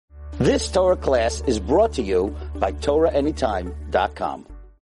This Torah class is brought to you by TorahAnytime.com.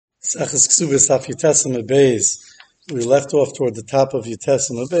 We left off toward the top of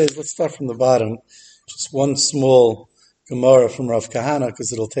Yitesim Beis. Let's start from the bottom. Just one small Gemara from Rav Kahana,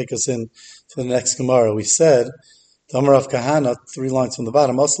 because it'll take us in to the next Gemara. We said, Rav Kahana, 3 lines from the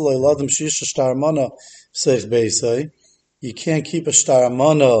bottom, you can't keep a shtar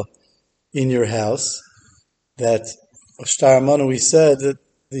amana in your house. That a shtar amana, we said that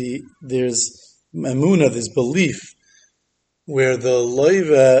there's emunah, there's belief, where the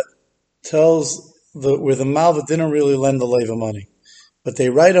loiva tells where the malva didn't really lend the loiva money, but they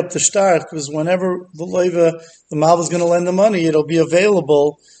write up the shtar because whenever the malva is going to lend the money, it'll be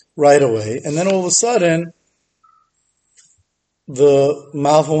available right away, and then all of a sudden the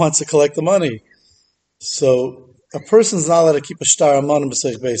malva wants to collect the money. So a person's not allowed to keep a shtar amana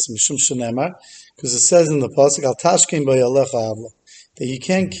b'seich beis mishum shenemar, because it says in the pasuk al tashkein b'yalecha avla, that you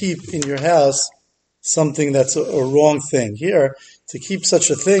can't keep in your house something that's a wrong thing. Here, to keep such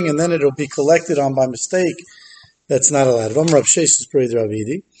a thing and then it'll be collected on by mistake, that's not allowed. It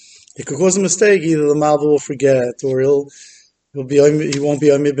could cause a mistake. Either the malva will forget, or he won't be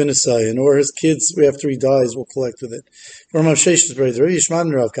Amid bin Isayan, or his kids, after he dies, will collect with it.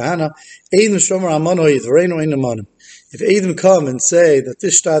 If Eidim come and say that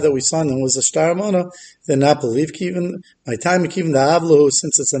this shtar that we signed them was a shtar amana, they're not believed. Even by time even the avlahu,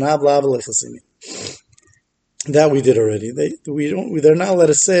 since it's an avla avla, that we did already. They're not allowed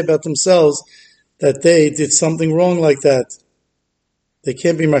to say about themselves that they did something wrong like that. They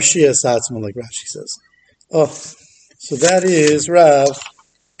can't be Mashiach Satzman, like Rashi says. Oh, so that is Rav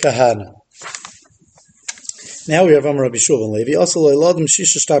Kahana. Now we have Amar Rabbi Shulman Levi. Also,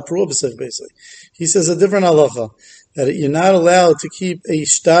 he says a different halacha, that you're not allowed to keep a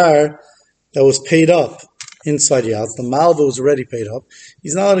shtar that was paid up inside your house. The malva was already paid up.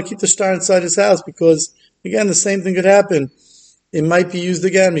 He's not allowed to keep the shtar inside his house because, again, the same thing could happen. It might be used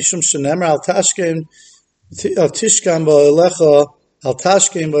again. Mishum shenemar al tashkein ba'alecha al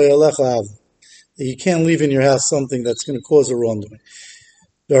tashkein ba'alecha av. You can't leave in your house something that's going to cause a wrongdoing.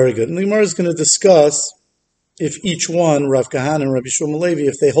 Very good. And the Gemara is going to discuss if each one, Rav Kahana and Rabbi Shulman Levi,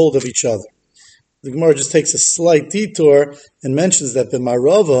 if they hold of each other. The Gemara just takes a slight detour and mentions that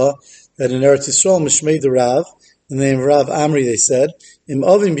b'marava, that in Eretz Yisrael, Mishmei the Rav, the name of Rav Amri, they said, Im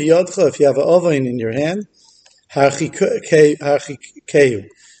ovin biyodcha, if you have an ovin in your hand, harchikehu,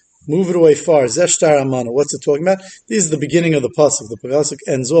 move it away far. Zeshtar amana. What's it talking about? This is the beginning of the pasuk. The pasuk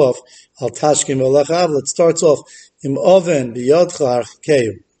ends off al tashkim v'alecha avla. It starts off Im ovin biyodcha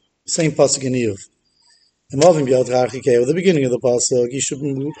harchikehu. Same pasuk in Iyuv. Im ovin biyodcha harchikehu. The beginning of the pasuk, you should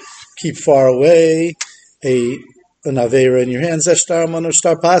keep far away an aveira in your hand. Zeshtar amana or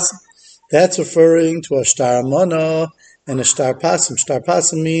shtar pasim. That's referring to a shtar amana and a shtar pasim. Shtar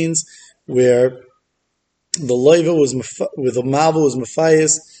pasim means where the loiva was where the malva was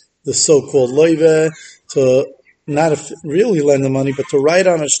mafayis, the so-called loiva, to not really lend the money, but to write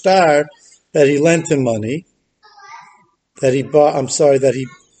on a shtar that he lent him money, that he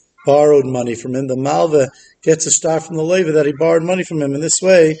borrowed money from him. The malva gets a shtar from the loiva that he borrowed money from him. In this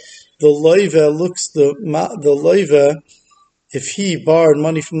way, the loiva if he borrowed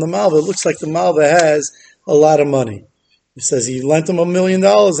money from the malva, it looks like the malva has a lot of money. He says he lent him $1 million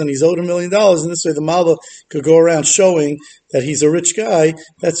and he's owed $1 million, and this way the malva could go around showing that he's a rich guy.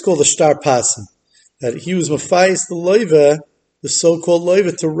 That's called a shtar pasim. That he was mafayis the loiva, the so-called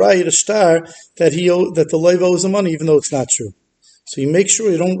loiva, to write a shtar that the loiva owes him money, even though it's not true. So you make sure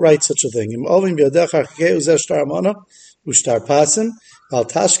you don't write such a thing. This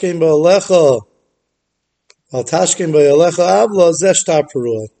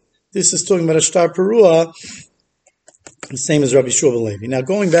is talking about a shtar perua, the same as Rabbi Shulman Levi. Now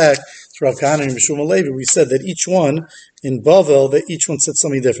going back to Rav Kahana and Rabbi Shulman Levi, we said that each one in Bavel, that each one said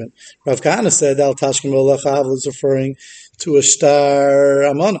something different. Rav Kahana said Al Tashkim Ba'alecha Avla is referring to a shtar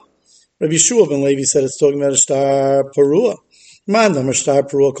amana. Rabbi Shulman Levi said it's talking about a shtar perua. Mandam a shtar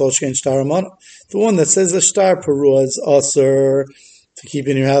perua kol shkein shtar amana. The one that says a shtar perua is also to keep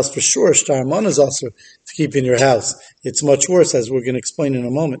in your house for sure. Shtar amana is also to keep in your house. It's much worse, as we're going to explain in a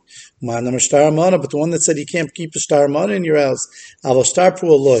moment. Mandam a shtar amana, but the one that said you can't keep a shtar amana in your house, a shtar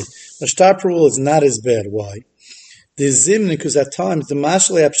perua loy. A shtar perua is not as bad. Why? The zimni, because at times the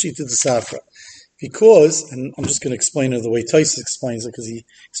mashle apshita the safra. Because, and I'm just going to explain it the way Taisus explains it, because he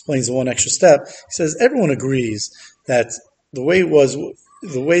explains the one extra step. He says everyone agrees that the way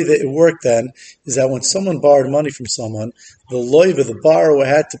that it worked then is that when someone borrowed money from someone, the loiva, the borrower,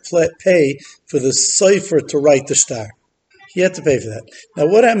 had to pay for the cipher to write the shtar. He had to pay for that. Now,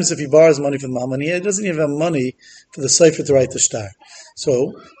 what happens if he borrows money from mom and he doesn't even have money for the cipher to write the shtar?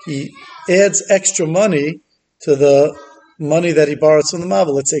 So he adds extra money to the money that he borrowed from the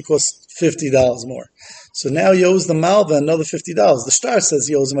malva. Let's say it costs $50 more. So now he owes the malva another $50. The star says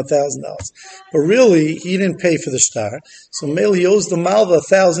he owes him $1,000, but really he didn't pay for the star. So maybe he owes the malva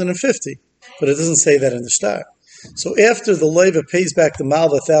 $1,050, but it doesn't say that in the star. So after the leiva pays back the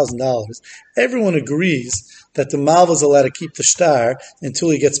malva $1,000, everyone agrees that the malva is allowed to keep the star until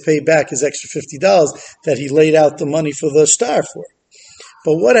he gets paid back his extra $50 that he laid out the money for the star for.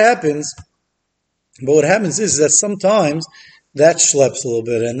 But what happens is that sometimes that schleps a little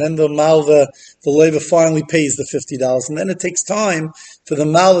bit, and then the leiva finally pays the $50, and then it takes time for the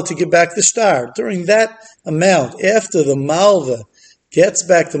malva to give back the star. During that amount, after the malva gets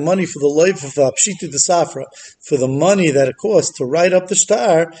back the money for the leiva for Pshita de Safra, for the money that it costs to write up the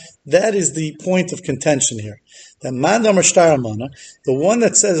star, that is the point of contention here. That mandam or star mana, the one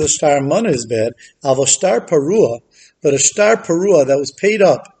that says a star mana is bad, a star parua, but a star parua that was paid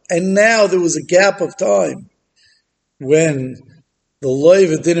up, and now there was a gap of time when the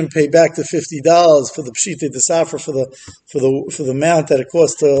leiva didn't pay back the $50 for the Pshita de Safra for the amount that it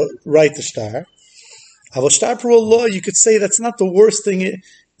cost to write the star. Avostar Perua law, you could say that's not the worst thing.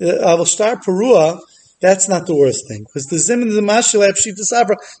 Avostar Perua, that's not the worst thing. Because the Zim and the Mashal Pshita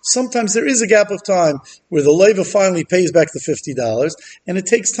Safra, sometimes there is a gap of time where the leiva finally pays back the $50, and it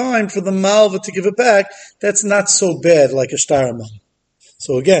takes time for the malva to give it back. That's not so bad like a star amount.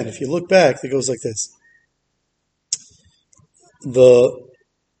 So again, if you look back, it goes like this. The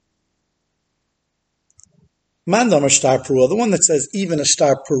Mandam or star perua, the one that says even a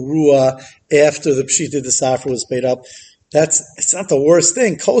star perua after the Pshita de Safra was paid up, it's not the worst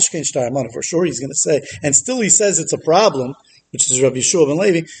thing. Kolshkein star amana, for sure he's going to say, and still he says it's a problem, which is Rabbi Yeshua ben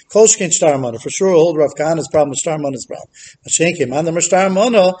Levi. Kolshkein star amana, for sure hold Rav Kahana's problem, star amana's problem. Mashenke Mandam or star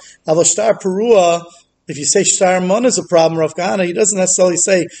amana, avo star perua. If you say star amana is a problem, Rav Kahana, he doesn't necessarily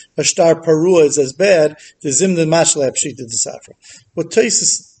say a star perua is as bad. The zim the mashlei Pshita de Safra. What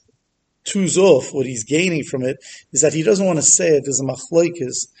Tosfos twos off, what he's gaining from it, is that he doesn't want to say it as a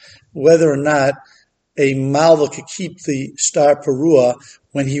machlokes whether or not a malva could keep the star perua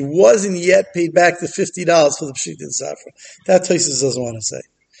when he wasn't yet paid back the $50 for the Pshita de Safra. That Tosfos doesn't want to say.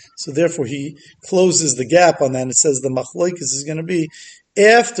 So therefore he closes the gap on that and it says the machlokes is going to be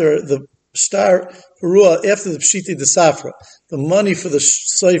after the star perua, after the Pshita de Safra, the money for the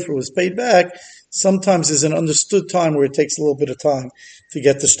sefer was paid back. Sometimes there's an understood time where it takes a little bit of time to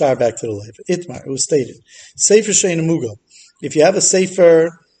get the star back to the leiva. Itmar, it was stated. Sefer shein amugo. If you have a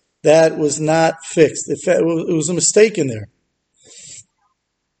sefer that was not fixed, it was a mistake in there.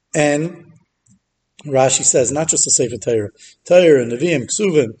 And Rashi says, not just a sefer Torah, Nevi'im,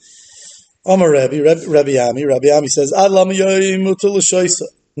 Ksuvim, Amar Rabbi Ami says, Ad lam yoyim u'til l'shoisa.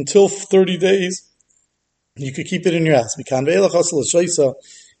 Until 30 days, you could keep it in your house. Mikan ve'elach asal l'shoisa.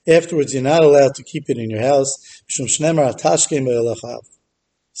 Afterwards, you're not allowed to keep it in your house.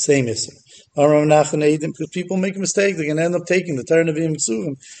 Same issue. Because people make a mistake, they're going to end up taking the Torah Nevi'im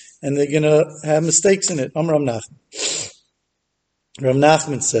Ksuvim, and they're going to have mistakes in it. Rav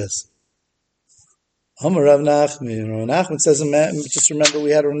Nachman says. Rav Nachman says, just remember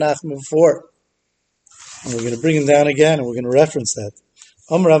we had Rav Nachman before, and we're going to bring him down again, and we're going to reference that.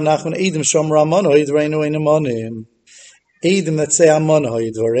 Rav Nachman Eidim Shomer Amano Yidreinu Ein Amonim. Eidim that say Amon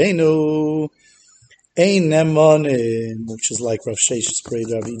Ha'idvareinu Ein Nemonim, which is like Rav Shesh's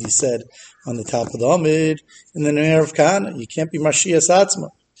parade Rav Idi said on the top of the Amid in the name of Kahana. You can't be Mashiach Atzma.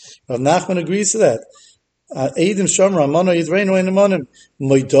 Rav Nachman agrees to that. Eidim Shomer Amon Ha'idvareinu Ein Nemonim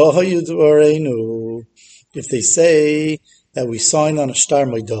Moidah Ha'idvareinu. If they say that we signed on a star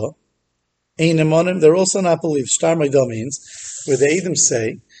Moidah Ein Nemonim, they're also not believed. Star Moidah means where the Eidim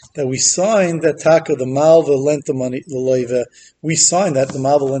say that we signed that taka, the malva lent the money, the leiva. We signed that the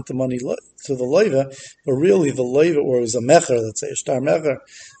malva lent the money to the leiva, but really the leiva, or it was a mecher, let's say a star mecher,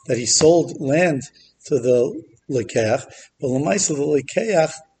 that he sold land to the lekeach. But l'maisa, the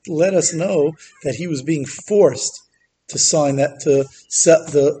lekeach let us know that he was being forced to sign that, to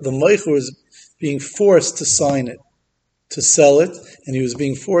set the mecher was being forced to sign it, to sell it, and he was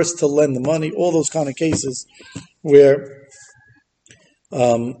being forced to lend the money. All those kind of cases where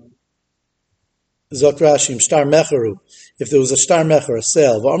Zok Rashim, star mecheru. If there was a star mecher, a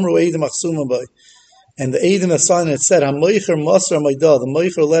sale, and the Eidim that signed it said, "Hamoicher Masar Maidah." The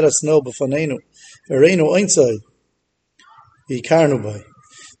Moicher let us know b'fanenu, Vereinu Einsai, Yikarnu by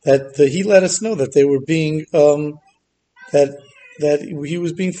that he let us know that they were being that he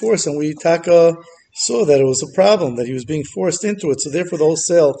was being forced, and we taka saw that it was a problem that he was being forced into it. So therefore, the whole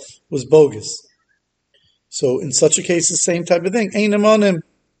sale was bogus. So in such a case, the same type of thing. Ein Amonim.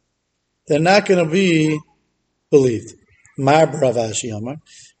 They're not going to be believed. Mar Bravashi Amar.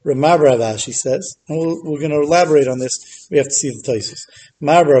 Mar Bravashi says, and we're going to elaborate on this. We have to see the Taisus.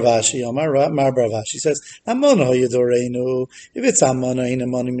 Mar Bravashi Amar. Mar Bravashi says, Amana Hayadoreinu. If it's Amana, ain't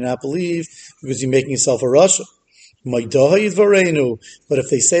Amana, you not believe because you're making yourself a Rasha. Maidah Hayadoreinu. But if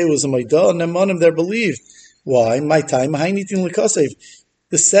they say it was a Maidah and Amanim, they're believed. Why? My time.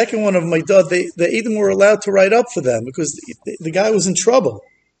 The second one of Maidah, the Edom were allowed to write up for them because the guy was in trouble.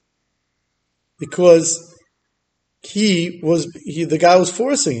 Because the guy was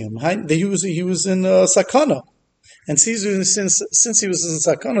forcing him. He was in sakana, and since he was in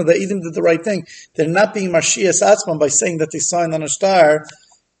sakana, the Edom did the right thing. They're not being marshias atzman by saying that they signed on a star.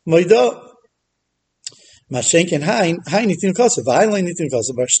 Maidah. Mashenkin hain nitin kosev. Hain nitin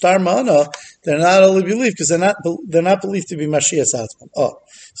kosev. But star mana, they're not only believed because they're not believed to be marshias atzman. Oh,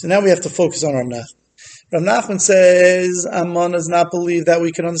 so now we have to focus on Rav Nachman. Rav Nachman says Amana is not believed. That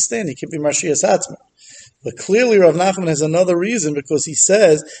we can understand. He can be marshias atzman. But clearly Rav Nachman has another reason because he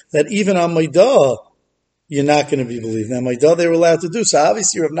says that even on Maidah, you're not going to be believed. Now Maidah they were allowed to do. So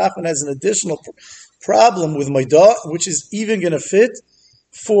obviously Rav Nachman has an additional problem with Maidah, which is even going to fit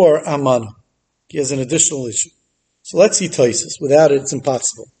for Amana. He has an additional issue. So let's see Taisus. Without it, it's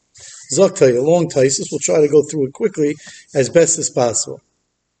impossible. Zoktay, a long Taisus. We'll try to go through it quickly as best as possible.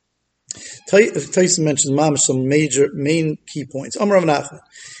 Taisus mentions Mamash some main key points. Amar Rav Nachman.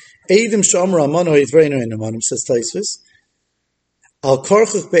 Eidim Shamra Amano Yitreinu in Amanim, says Taisvis. Al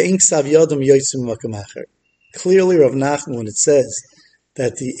Korchuch Be'ink Sav Yodam Yotzim Makamacher. Clearly, Rav Nachman, when it says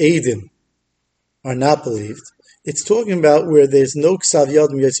that the Eidim are not believed, it's talking about where there's no Ksav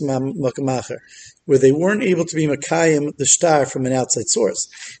Yodam Yotzim Makamacher, where they weren't able to be Makayim the star from an outside source.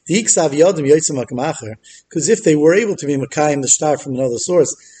 The Ksav Yodam Yotzim Makamacher, because if they were able to be Makayim the star from another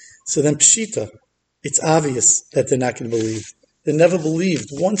source, so then Pshita, it's obvious that they're not going to believe. They never believed.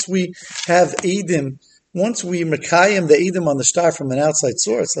 Once we have Eidim, once we Mekayim the Eidim on the star from an outside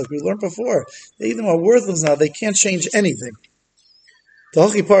source, like we learned before, the Eidim are worthless now. They can't change anything.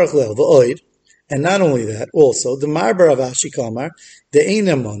 And not only that, also, the Mar Bravashi Kamar, the Ein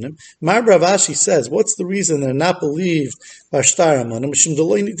Amanim, Mar Bravashi says, what's the reason they're not believed by Shtar Amanim?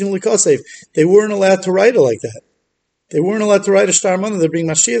 They weren't allowed to write it like that. They weren't allowed to write a star mana, they're being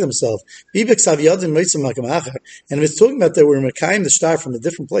Mashiach themselves. And if it's talking about they were Mekayim the star from a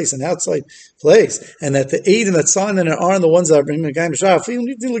different place, an outside place, and that the Eidim that signed in it aren't the ones that are bringing Mekayim the star,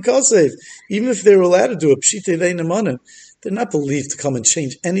 even if they were allowed to do a Pshite Vein, they're not believed to come and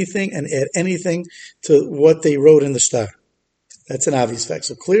change anything and add anything to what they wrote in the star. That's an obvious fact.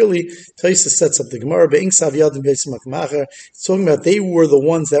 So clearly, Taisa sets up the Gemara. It's talking about they were the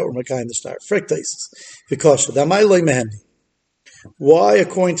ones that were Mekayim the star. Frek Taisis. Because why,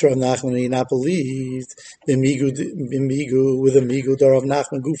 according to Rav Nachman, he not believed b'migu with a migu dar Rav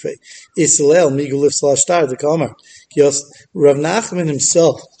Nachman gufe? Islel migu lifts la star the Kamar. Because Rav Nachman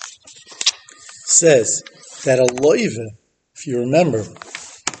himself says that a loiva, if you remember,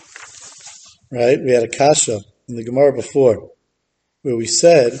 right? We had a kasha in the Gemara before, where we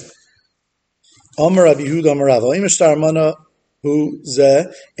said, Amar Rabbi Yehuda Amar Rav, Oim Shtar Mana Hu Ze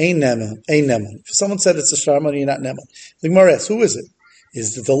Ein Neman. If someone said it's a Shtar Mana, you're not Neman. The Gemara asks, who is it?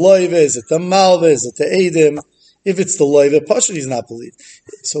 Is it the Loiva? Is it the Malva? Is it the Eidim? If it's the Loiva, Pasha he's not believed.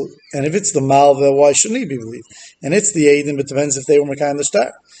 So, and if it's the Malva, why shouldn't he be believed? And it's the Eidim, it depends if they were Mekayim the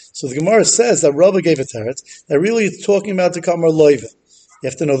Shtar. So the Gemara says that Rabbi gave a teretz that really it's talking about the Kamar Loiva. You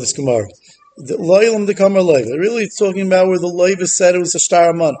have to know this Gemara. The Loilam the Kamar Loiva. Really it's talking about where the Loiva said it was a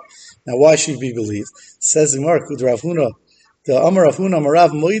Shtar Amana. Now why should he be believed? It says the Gemara, Kud Rav Huna, the Amar Rav Huna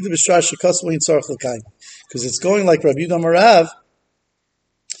Amarav Moed B'Shtar Shekasvu Ein Tzarech L'Kayim. Because it's going like Rabbi Yehuda Amarav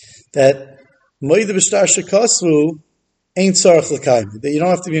that Moed B'Shtar Shekasvu Ein Tzarech L'Kayim. That you don't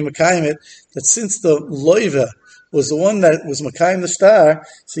have to be Mekayim it. That since the Loiva was the one that was Mekayim the star,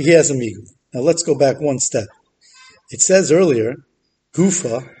 so he has a migu. Now let's go back one step. It says earlier,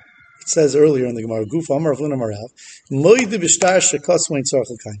 Gufa. It says earlier in the Gemara, Gufa Amar Rav Huna Amarav Moed B'Shtar Shekasvu Ein Tzarech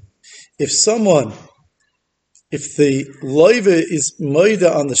L'Kayim. If the loiva is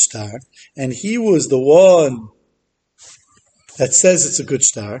moida on the star, and he was the one that says it's a good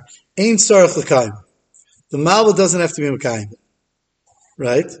star, ain't tzarech l'kayim. The malva doesn't have to be mekayim,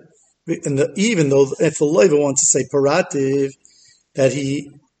 right? And even though if the loiva wants to say parativ that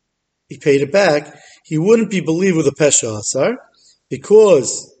he paid it back, he wouldn't be believed with a pesha asar,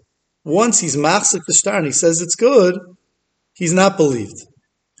 because once he's machzik the star and he says it's good, he's not believed.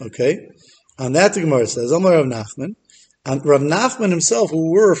 Okay. On that, the Gemara says, Amar Rav Nachman, and Rav Nachman himself, who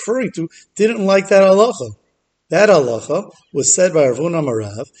we're referring to, didn't like that halacha. That halacha was said by Rav Huna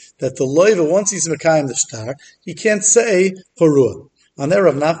Amarav that the loiva, once he's mekayim the star, he can't say parua. On that,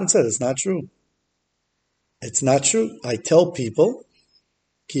 Rav Nachman said it's not true. It's not true. I tell people,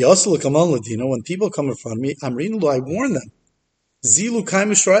 when people come in front of me, I warn them. Zilu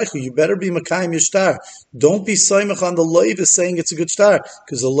kaim yishreichu, you better be makayim your star. Don't be soymach on the loiva saying it's a good star,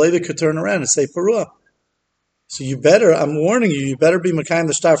 because the loiva could turn around and say parua. So I'm warning you, you better be makayim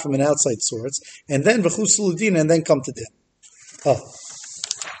the star from an outside source, and then v'chusuludin, and then come to din. Oh.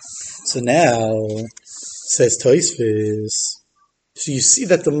 So now, says Tosfos, so you see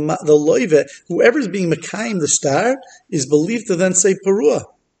that the loiva, whoever's being makayim the star, is believed to then say parua.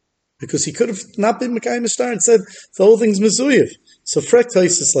 Because he could have not been Mekayim Star and said the whole thing's Mezuyev. So Frek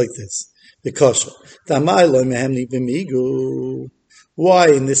Tosfos like this. Because why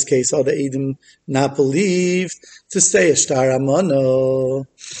in this case are the Edom not believed to say a star amana?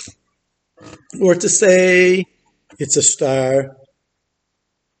 Or to say it's a star,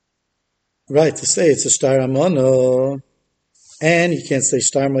 right, to say it's a star amana. And you can't say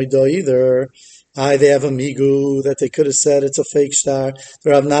star Maida either. They have a migu that they could have said it's a fake star.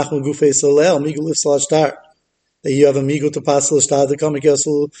 They have Nachman Gufei Salel, migu lifsal star. That you have a migu to pass the star. They come and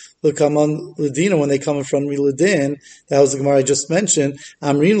come on Ladina when they come in front of me Ladin. That was the Gemara I just mentioned.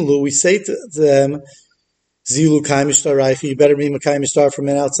 Amrinulu, we say to them, Zilu kaim Raichi, you better be Makayim Star from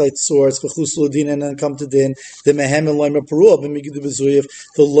an outside source. V'chus Ladina and then come to Din. The Mehem and Loimer Parua, b'migu de Bezuyev.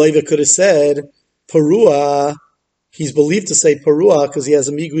 The Loiva could have said Parua. He's believed to say Parua because he has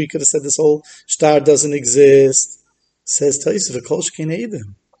a migu. He could have said this whole star doesn't exist. Says Tosfos, Kol Shkein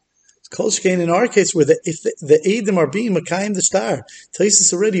Edom. Kol Shkein in our case, where if the Edom are being Makayim the star,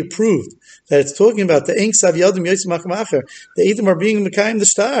 Tosfos already proved that it's talking about the Ein Ksav Yadim Yosem Achamacher. The Edom are being Makayim the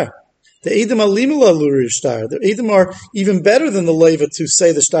star. The Edom are Limula Lurir star. The Edom are even better than the Leva to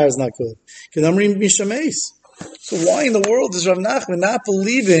say the star is not good. Kedamrim Mishameis. So why in the world is Rav Nachman not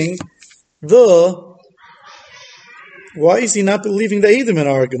believing why is he not believing the Edom in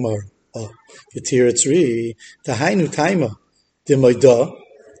our Gemara? Oh, Yetiratzri, the Hainu Taima, the Maida.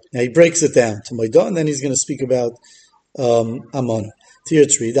 Now he breaks it down to Maida, and then he's going to speak about Amana.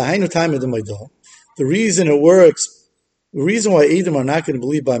 Tiratzri, the Hainu Taima, the Maida. The reason it works, the reason why Edom are not going to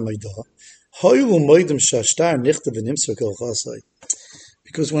believe by Maida,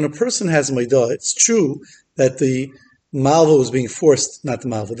 because when a person has Maida, it's true that the Malva was being forced, not the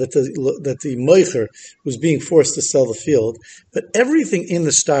Malva, that the Meicher was being forced to sell the field, but everything in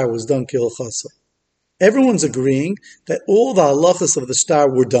the star was done Kilchasa. Everyone's agreeing that all the halachas of the star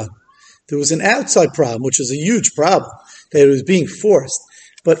were done. There was an outside problem, which is a huge problem, that it was being forced.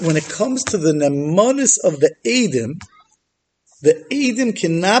 But when it comes to the nemanis of the Edom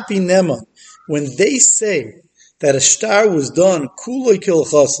cannot be nema. When they say that a star was done kuloi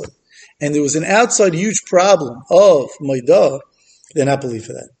Kilchasa, and there was an outside huge problem of Maida, they're not believed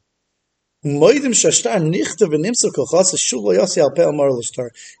for that.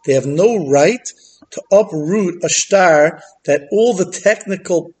 They have no right to uproot a star that all the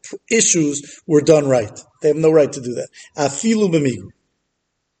technical issues were done right. They have no right to do that.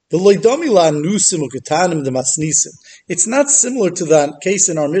 It's not similar to the case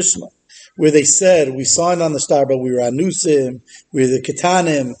in our Mishnah, where they said, we signed on the star, but we were anusim, we were the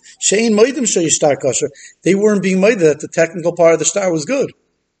ketanim, shein moedim sheyishtar kosher. They weren't being moeded that the technical part of the star was good.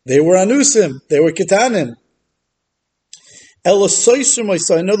 They were anusim, they were ketanim.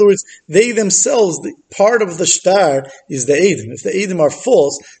 In other words, they themselves, the part of the star is the Edom. If the Edom are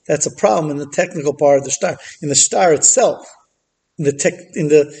false, that's a problem in the technical part of the star, in the star itself, in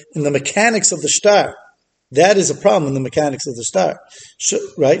the mechanics of the star. That is a problem in the mechanics of the star,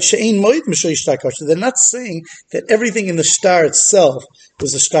 right? They're not saying that everything in the star itself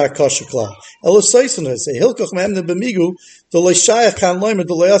was a star kosher klal.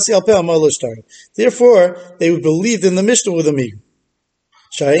 Therefore, they would believe in the Mishnah with a migu.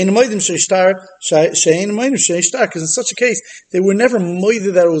 Because in such a case, they were never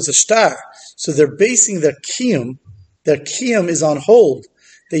moided that it was a star. So they're basing their kiyum is on hold.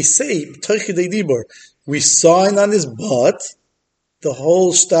 They say, we signed on this, but the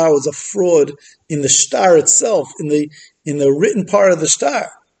whole star was a fraud in the star itself, in the written part of the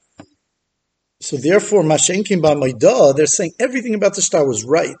star. So therefore, Mashenkim ba Maida, they're saying everything about the star was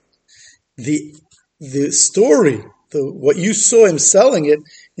right. The story, what you saw him selling it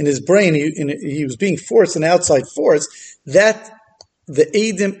in his brain, he was being forced, an outside force, that the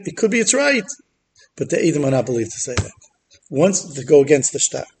Edom, it could be it's right, but the Edom are not believed to say that. Once to go against the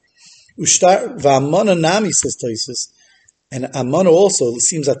star. Ushtar v'amana nami, says Tosfos, and amana also. It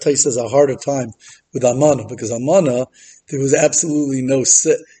seems that Tosfos has a harder time with amana, because amana there was absolutely no.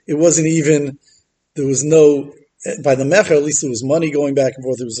 It wasn't even. There was no by the mecher, at least there was money going back and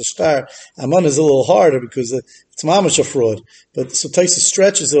forth. It was a star. Amana is a little harder because it's mamash a fraud. But so Taisa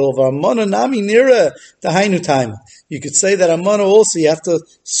stretches it over. Amana nami nira the hainu time. You could say that Amana also, you have to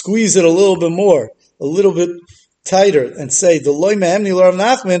squeeze it a little bit more, a little bit tighter, and say the loy me'emni l'Rav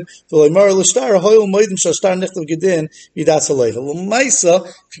Nachman the loy mar l'shtar hoyel moedim shashtar nechtav gedin midas haleiva l'maisa.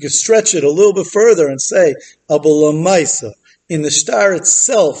 If you could stretch it a little bit further and say abel l'maisa in the star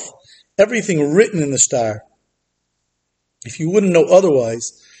itself, everything written in the star. If you wouldn't know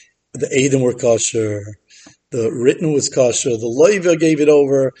otherwise, the Eidim were kosher, the written was kosher, the Loiva gave it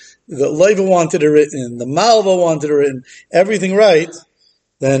over, the Loiva wanted it written, the Malva wanted it written, everything right,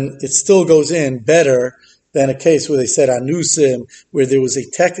 then it still goes in better than a case where they said Anusim, where there was a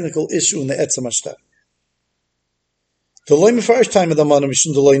technical issue in the Etzem HaShtar. The Loi Mefarish time of the Mana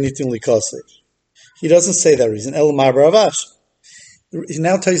Mishum the Loi Nitin Likosef. He doesn't say that reason. El Mar Baravash.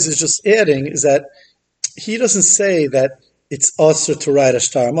 Now Tais is just adding is that he doesn't say that it's usher to write a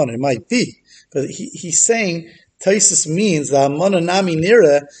shtar amana. It might be, but he's saying Taisus means the amana nami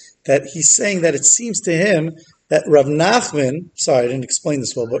nira, that he's saying that it seems to him that Rav Nachman, sorry, I didn't explain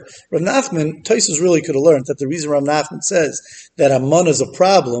this well, but Rav Nachman, Taisus really could have learned that the reason Rav Nachman says that amana is a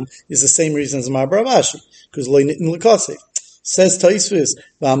problem is the same reason as Mar Baravashi, because lo nitin l'kaseh. Says Taisus,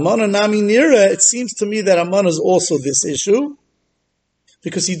 the amana nami nira, it seems to me that amana is also this issue,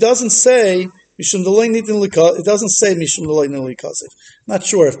 because he doesn't say it doesn't say Mishum Delay Nili Kasef. Not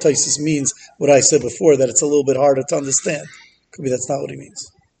sure if Taisus means what I said before, that it's a little bit harder to understand. Could be that's not what he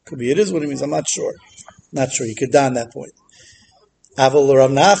means. Could be it is what he means. I'm not sure. Not sure. You could down that point. Aval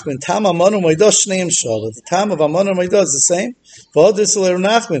Rav Nachman Tam Amanu Maidash Shneim Shala. The Tam of Amanu Maidash is the same. V'Adis Rav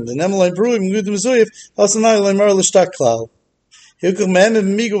Nachman the Nemelay Bruim Gudim Zuyif Hasanai Leimar L'Shtak Klal. Hilkum Mem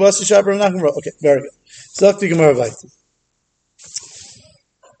Migu Vasishab Rav Nachman. Okay, very good. Zakti Gemara Vaytim.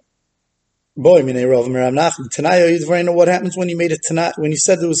 Boy, Minei Rav Rav Nachman. Tanai, you know what happens when you made a Tanai, when you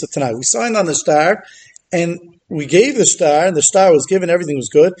said there was a Tanai. We signed on the star, and we gave the star, and the star was given, everything was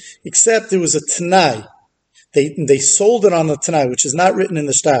good, except there was a Tanai. They sold it on the Tanai, which is not written in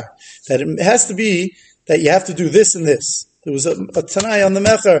the star. That it has to be that you have to do this and this. There was a Tanai on the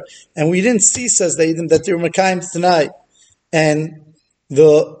Mecher, and we didn't see, says they that they were Mekayim Tanai. And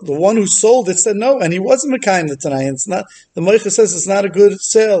the one who sold it said no, and he wasn't Mekayim the Tanai, and it's not, the Mecher says it's not a good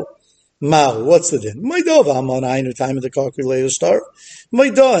sale. Mal, what's the din? Maidov Amana Ainu time of the calculator star.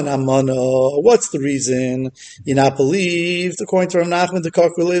 Maidan Amana, what's the reason you're not believed according to Rav Nachman the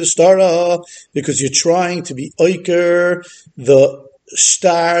calculator star? Because you're trying to be oiker the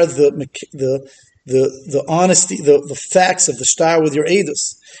star, the honesty, the facts of the star with your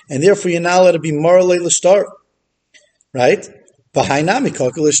edus, and therefore you're not allowed to be morally the star, right? Behind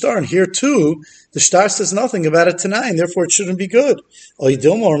calculate star, and here too, the star says nothing about a Tanai, and therefore it shouldn't be good. Or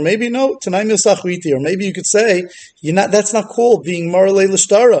maybe no, Tanai milsachviti, or maybe you could say you're not. That's not called being morale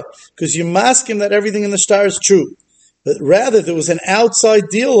l'shtara, because you mask him that everything in the star is true, but rather there was an outside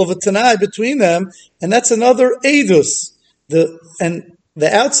deal of a Tanai between them, and that's another edus. The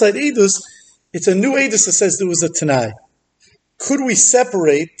outside edus, it's a new edus that says there was a Tanai. Could we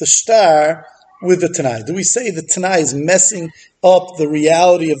separate the star with the Tanai? Do we say the Tanai is messing up the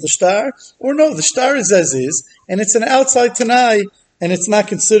reality of the star? Or no, the star is as is, and it's an outside Tanai, and it's not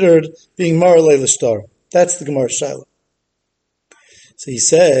considered being Maralei l'shtar. That's the Gemara Shaila. So he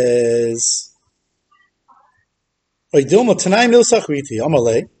says, Oidilma Tanai milsachriti,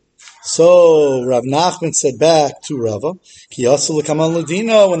 Amalei. So Rav Nachman said back to Rava, Ki yasul l'kaman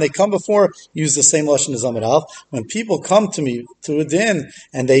l'dina, when they come before, use the same lashon as Amud Aleph. When people come to me to a din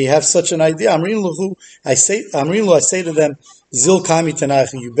and they have such an idea, I say to them, Zil kami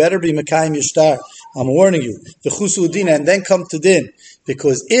tanach, you better be mekayim yishtar. I'm warning you, the chusul l'dina, and then come to din,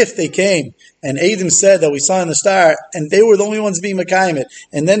 because if they came and Adam said that we saw in the star, and they were the only ones being mekayim it,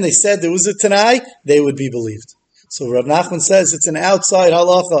 and then they said there was a tanai, they would be believed. So Rav Nachman says it's an outside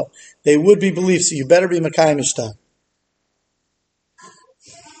halacha. They would be believed, so you better be Mekayim Ishtar.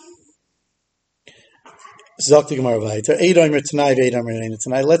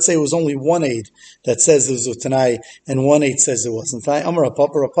 Let's say it was only one aid that says there was a Tanai, and one aid says there wasn't.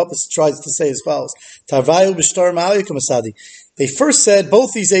 Papa tries to say as follows. They first said,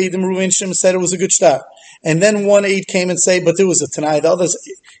 both these aidim, Reuven and Shimon, said it was a good star. And then one aid came and said, but there was a Tanai. The other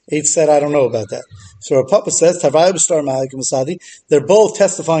aid said, I don't know about that. So our Papa says, they're both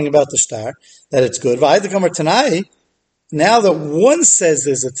testifying about the star, that it's good. Tanai. Now that one says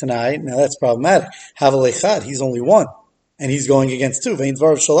there's a Tanai, now that's problematic. Havalechad, he's only one, and he's going against two.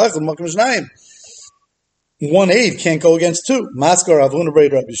 One aid can't go against two. Maskar Rav Huna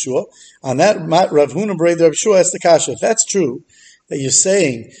Breid Rav Yeshua. On that, Rav Huna Breid Rav Yeshua asked the kasha. If that's true, that you're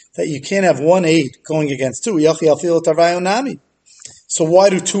saying that you can't have one aid going against two. So why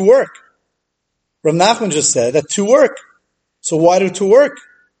do two work? Rav Nachman just said that two work. So why do two work?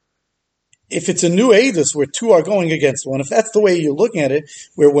 If it's a new Eidus where two are going against one, if that's the way you're looking at it,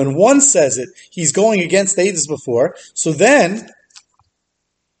 where when one says it, he's going against the Eidus before, so then,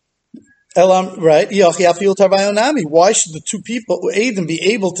 right? Why should the two people, Eidim, be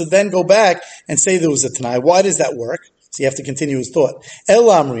able to then go back and say there was a Tanai? Why does that work? So you have to continue his thought.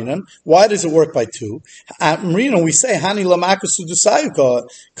 Amrinan, why does it work by two? Amrinan, we say, Hani lamakusu dusayu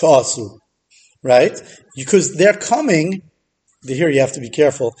ka'asu. Right? Because they're coming, here you have to be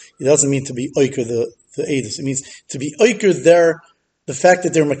careful. It doesn't mean to be oiker the Eidus. It means to be oiker the fact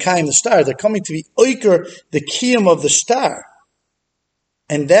that they're Makayim the star. They're coming to be oiker the kiyum of the star.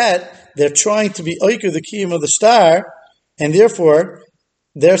 And that they're trying to be oiker the kiyum of the star, and therefore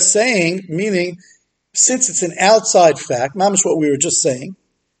they're saying, meaning, since it's an outside fact, mamish what we were just saying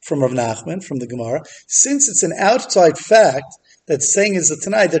from Rav Nachman, from the Gemara, since it's an outside fact that's saying is a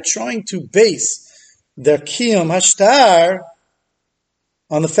Tanai, they're trying to base their kiyum hashtar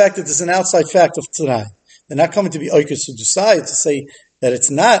on the fact that there's an outside fact of Tanai. They're not coming to be oikos to decide to say that it's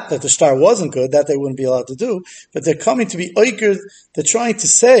not, that the star wasn't good, that they wouldn't be allowed to do, but they're coming to be oikos, they're trying to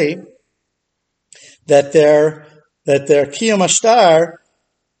say that their kiyum hashtar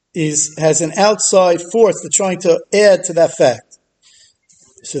has an outside force they're trying to add to that fact.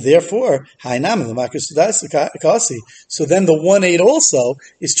 So therefore, so then the 1-8 also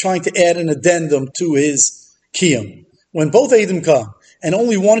is trying to add an addendum to his kiyum. When both Eidim come, and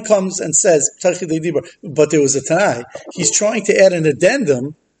only one comes and says, but there was a Tanai, he's trying to add an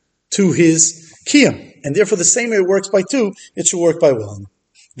addendum to his kiyum. And therefore the same way it works by two, it should work by one.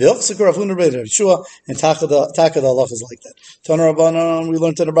 And Taka the Allah is like that. Tana Rabbanan, we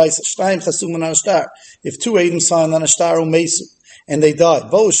learned in the Brayso, Shnayim chasum on a star. If two Eidim signed on a star, and they died.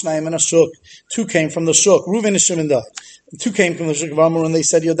 Shnayim and a shuk. Two came from the shuk. Reuven and Shimon died. Two came from the shuk of Amor, and they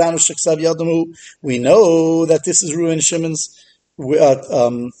said, Yodanu sheksav yadamu. We know that this is Reuven and Shimon's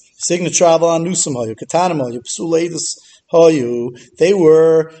signature on Nusum Hayu, Katanim Hayu, Psul Eidus Hayu. They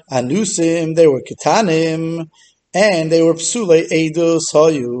were Anusim, they were Katanim, and they were Psule Eidus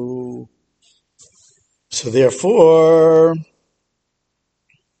Hayu. So therefore,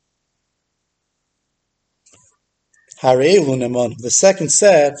 the second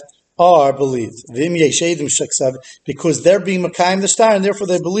set are believed. Because they're being Makayim the star, and therefore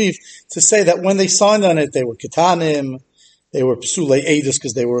they believe to say that when they signed on it, they were Katanim, they were Psule Eidus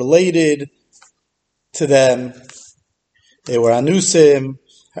because they were related to them, they were Anusim.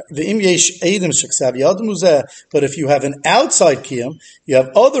 But if you have an outside kiyum, you have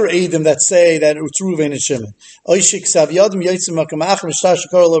other Eidim that say that it's Reuven and Shimon.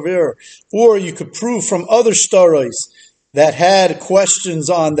 Or you could prove from other staros that had questions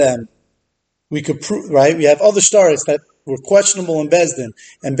on them. We could prove, right? We have other staros that were questionable in Bezdin,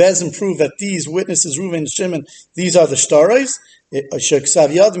 and Bezdin proved that these witnesses, Reuven and Shimon, these are the staros. You have Ksav,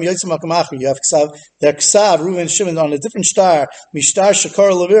 Reuven and Shimon on a different star, Mishtar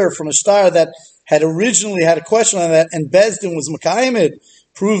Shakar Levir, from a star that had originally had a question on that, and Bezdin was Makayimid,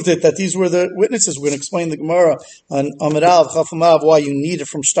 proved it that these were the witnesses. We're going to explain the Gemara on Amid Al, Chafamav, why you need it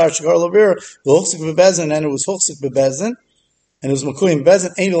from Star Shakar Levir, the Huchsik Bebezdin, and it was Huchsik Bebezdin, and it was Makuyim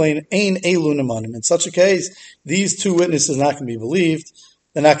Bezdin, Ein Elu Nemanim. In such a case, these two witnesses are not going to be believed.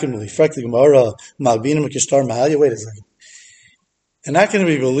 They're not going to believe. Frek the Gemara, Malbinim Kishtar Mahalya, wait a second. They're not going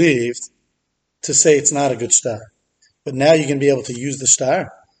to be believed to say it's not a good star. But now you're going to be able to use the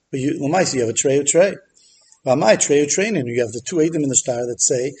star. But you have a tray. Well, my tray, and you have the two Eidim in the star that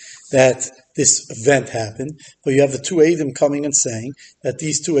say that this event happened, but you have the two Eidim coming and saying that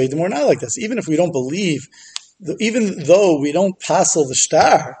these two Eidim were not like this. Even if we don't believe, even though we don't passel the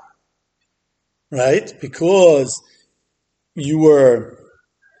star, right? Because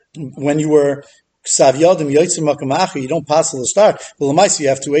when you were Ksavyadim Yotzim Makamachi, you don't pass the star. Well, the you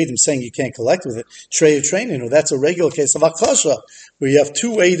have two Eidim saying you can't collect with it. Treyu training, that's a regular case of Akasha, where you have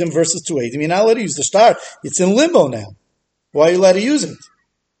two Eidim versus two Eidim. You're not allowed to use the star. It's in limbo now. Why are you allowed to use it?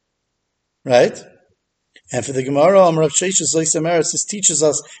 Right? And for the Gemara, Rav Sheshes Leisameris, this teaches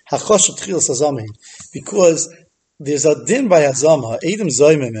us Hakasha Tchilas Hazamin, because there's a din by Hazama, Eidim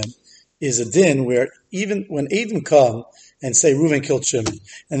Zaymimim, is a din where even when Eidim come and say Reuven killed Shimon,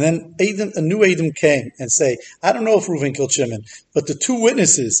 and then a new Eidim came and say, I don't know if Reuven killed Shimon, but the two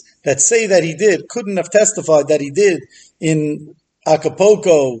witnesses that say that he did couldn't have testified that he did in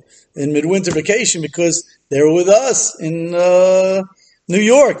Acapulco in midwinter vacation because they were with us in New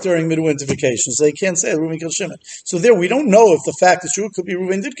York during midwinter vacations. They can't say Reuven killed Shimon. So there, we don't know if the fact is true. It could be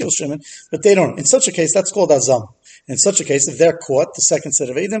Reuven did kill Shimon, but they don't. In such a case, that's called azam. In such a case, if they're caught, the second set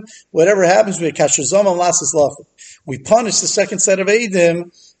of Eidim, whatever happens, we kasher zama lasses lachim. We punish the second set of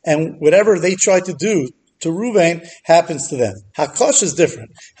Eidim, and whatever they try to do to Reuven happens to them. Hakash is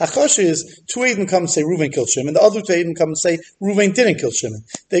different. Hakash is two Eidim come and say Reuven killed Shimon, the other two Eidim come and say Reuven didn't kill Shimon.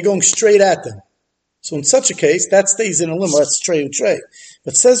 They're going straight at them. So in such a case, that stays in a limbo. That's trey u'trey.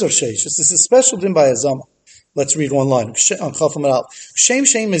 But says Rav Sheshes, this is a special din by Azama. Let's read one line. On Chafam al. Shem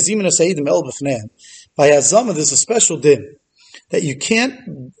shem mezimin aseidim el b'fneim. By Azama, there's a special din that you can't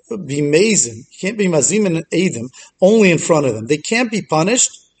be mazim, you can't be mazimin eidim only in front of them. They can't be punished.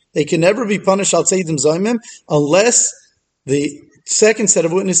 They can never be punished al seidim zaymim unless the second set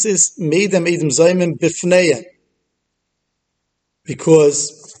of witnesses made them eidim zaymim b'fneim.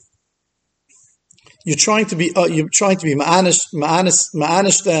 Because you're trying to be ma'anish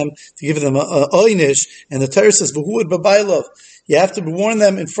them, to give them a oynish, and the Torah says v'huad b'bailov. You have to warn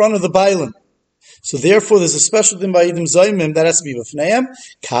them in front of the bailim. So therefore, there's a special din by Eidim Zaymim that has to be b'fneim.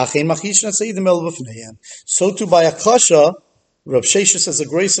 Kachein machishin aseidim el b'fneim. So too by Akasha, Rav Sheshes says a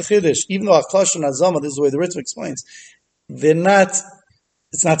great chiddush. Even though Akasha and Azama, this is the way the Ritva explains, they're not.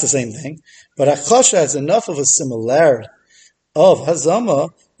 It's not the same thing. But Akasha has enough of a similarity of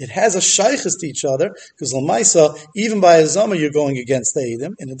Hazama. It has a shaykhis to each other, because Lamaisa, even by Hazama, you're going against the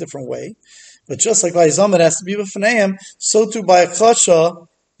Eidim in a different way. But just like by Hazama, it has to be b'fneim, so too by Akasha,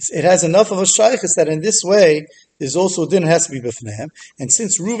 it has enough of a shaykhis that in this way, there's also a din has to be b'fneim. And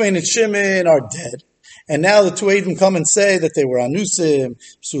since Reuven and Shimon are dead, and now the two Eidim come and say that they were anusim,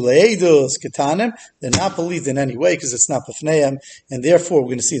 psulei edus, ketanim, they're not believed in any way because it's not b'fneim, and therefore we're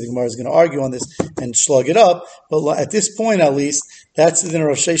going to see the Gemara is going to argue on this and slug it up. But at this point, at least, that's the din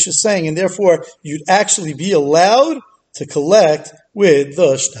Rav Sheshes is saying, and therefore you'd actually be allowed to collect with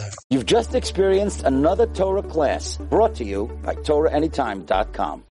the shtar. You've just experienced another Torah class brought to you by TorahAnytime.com.